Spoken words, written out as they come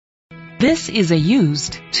This is a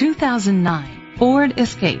used 2009 Ford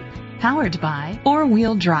Escape, powered by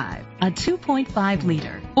four-wheel drive, a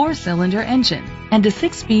 2.5-liter four-cylinder engine, and a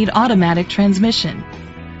 6-speed automatic transmission.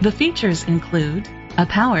 The features include a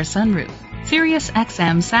power sunroof, Sirius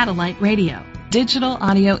XM satellite radio, digital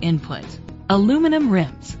audio input, aluminum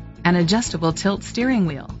rims, an adjustable tilt steering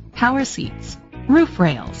wheel, power seats, roof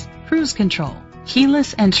rails, cruise control,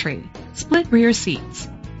 keyless entry, split rear seats.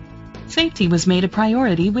 Safety was made a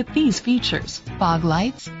priority with these features: fog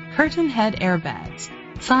lights, curtain head airbags,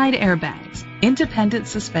 side airbags, independent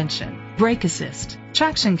suspension, brake assist,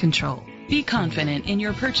 traction control. Be confident in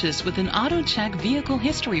your purchase with an AutoCheck Vehicle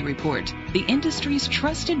History Report, the industry's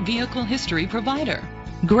trusted vehicle history provider.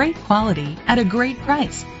 Great quality at a great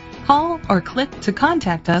price. Call or click to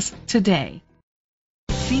contact us today.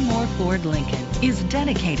 Seymour Ford Lincoln is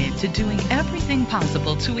dedicated to doing everything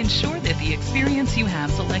possible to ensure that the experience you have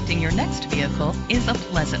selecting your next vehicle is a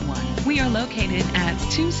pleasant one. We are located at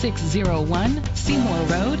 2601 Seymour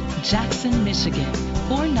Road, Jackson, Michigan,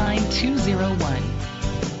 49201.